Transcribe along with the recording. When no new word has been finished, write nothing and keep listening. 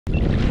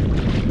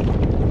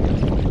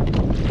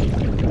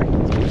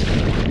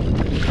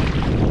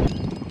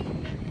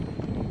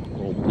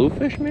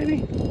bluefish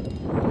maybe?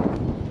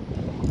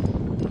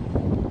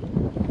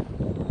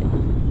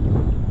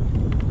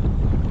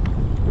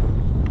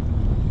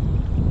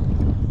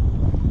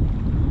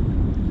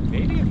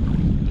 Maybe?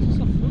 Is this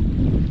a fluke?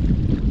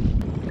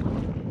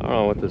 I don't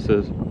know what this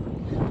is.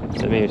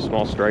 Maybe a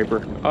small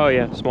striper. Oh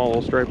yeah, small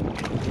little striper.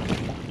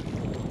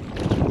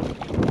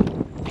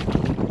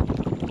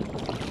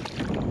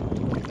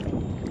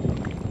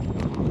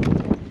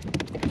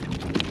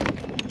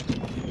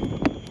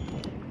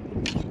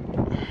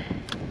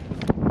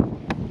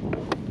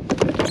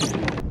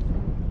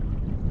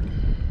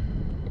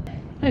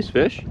 Nice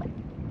fish.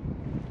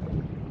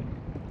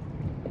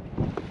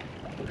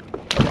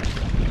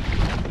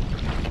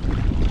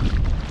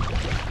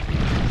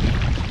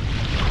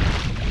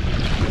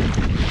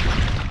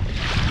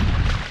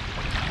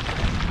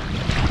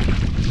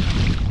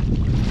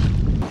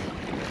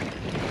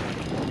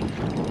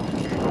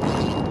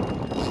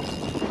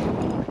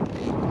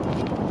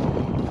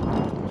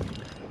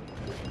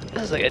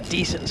 That's like a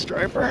decent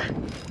striper.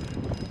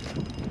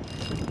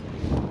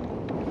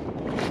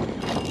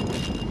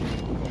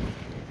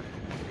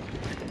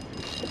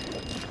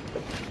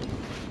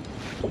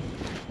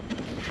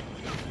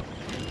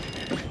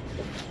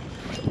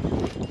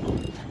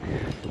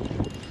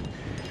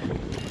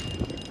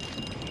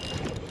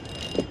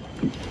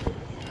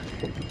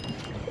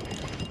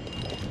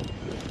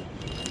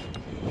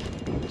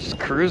 Just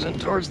cruising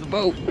towards the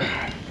boat.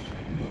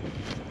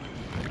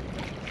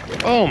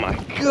 Oh my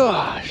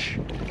gosh.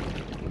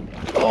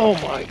 Oh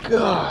my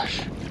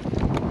gosh.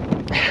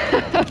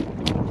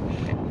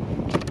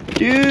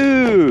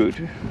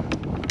 Dude.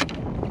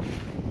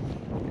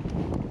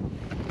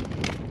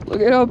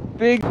 Look at how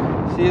big.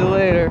 See you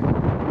later.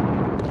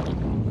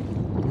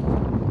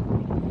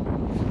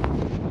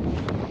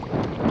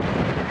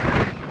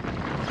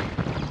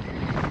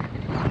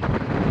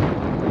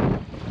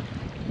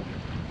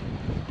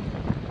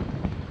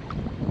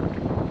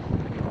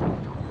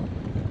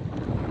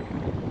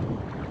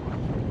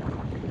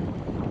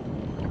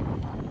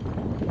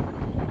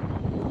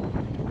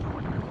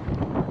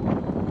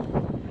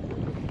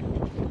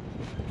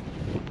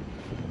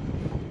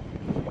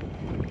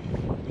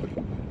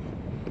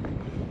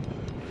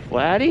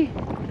 Flatty?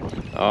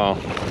 Oh,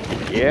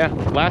 yeah.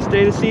 Last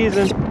day of the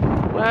season.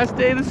 Last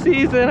day of the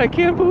season. I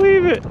can't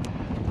believe it.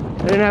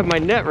 I didn't have my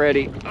net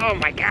ready. Oh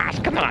my gosh.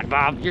 Come on,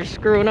 Bob. You're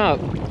screwing up.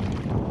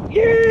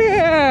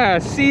 Yeah.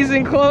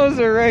 Season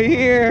closer right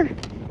here.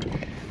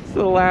 It's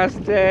the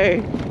last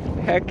day.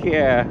 Heck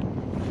yeah.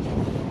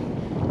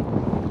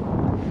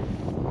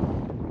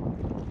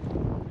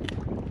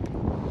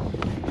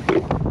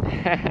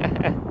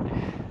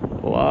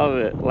 Love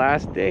it.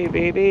 Last day,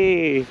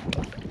 baby.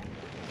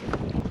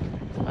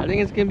 I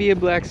think it's gonna be a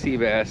black sea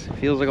bass.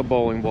 Feels like a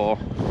bowling ball.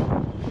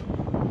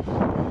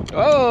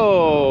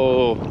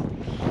 Oh,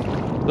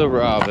 the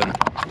robin.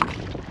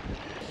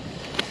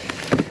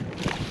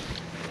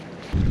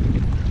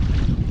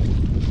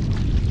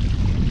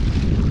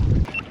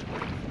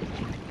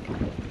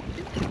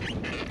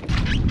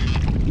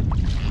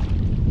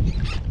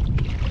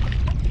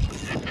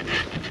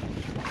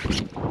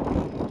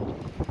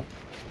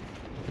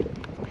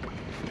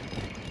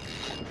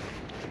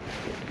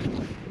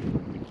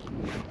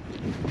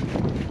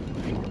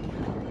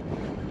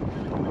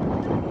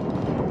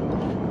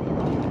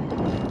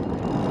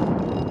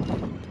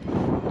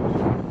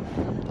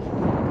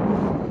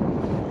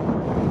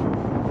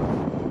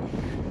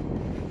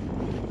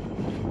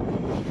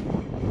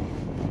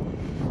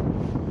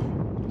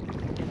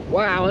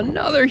 Wow,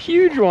 another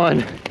huge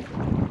one.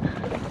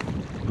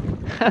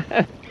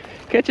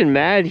 Catching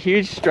mad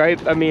huge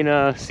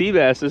sea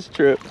bass this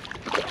trip.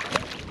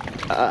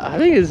 I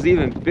think it's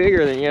even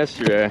bigger than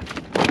yesterday.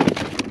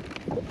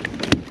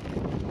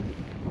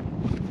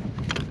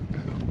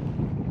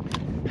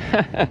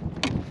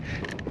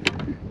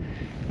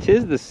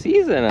 Tis the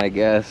season, I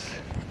guess.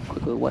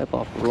 Quickly wipe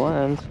off the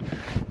lens.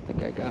 I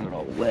think I got it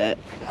all wet.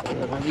 I'm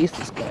gonna release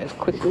this guy as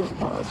quickly as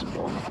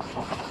possible.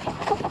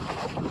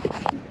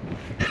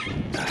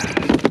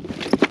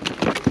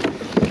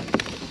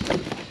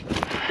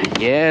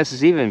 Yeah, this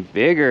is even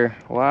bigger.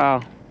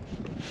 Wow.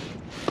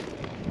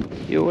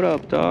 Yo, what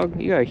up, dog?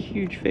 You got a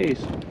huge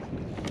face.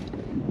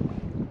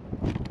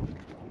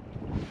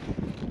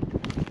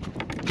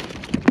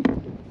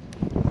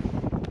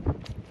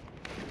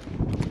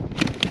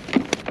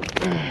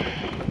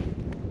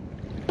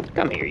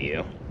 Come here,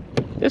 you.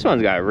 This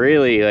one's got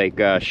really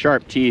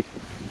sharp teeth.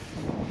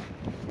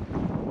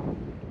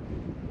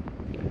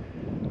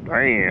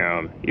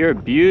 Damn, you're a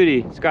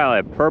beauty. It's got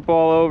like purple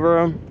all over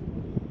him.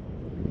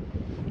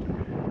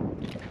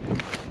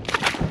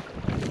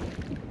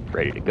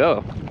 Ready to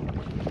go.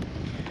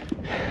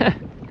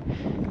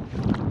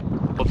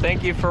 Well,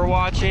 thank you for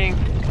watching.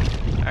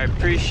 I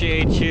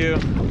appreciate you.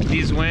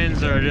 These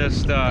winds are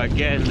just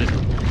getting the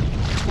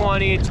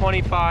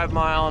 20-25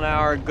 mile an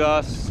hour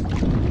gusts,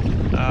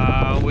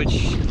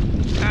 which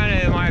kind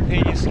of, in my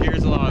opinion,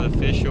 scares a lot of the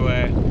fish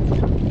away.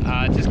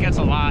 It just gets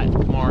a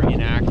lot more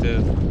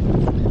inactive.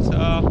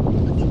 So,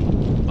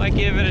 might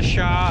give it a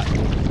shot.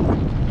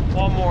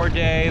 one more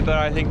day, but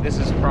I think this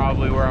is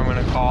probably where I'm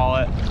gonna call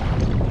it.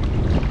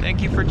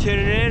 Thank you for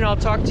tuning in. I'll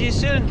talk to you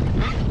soon.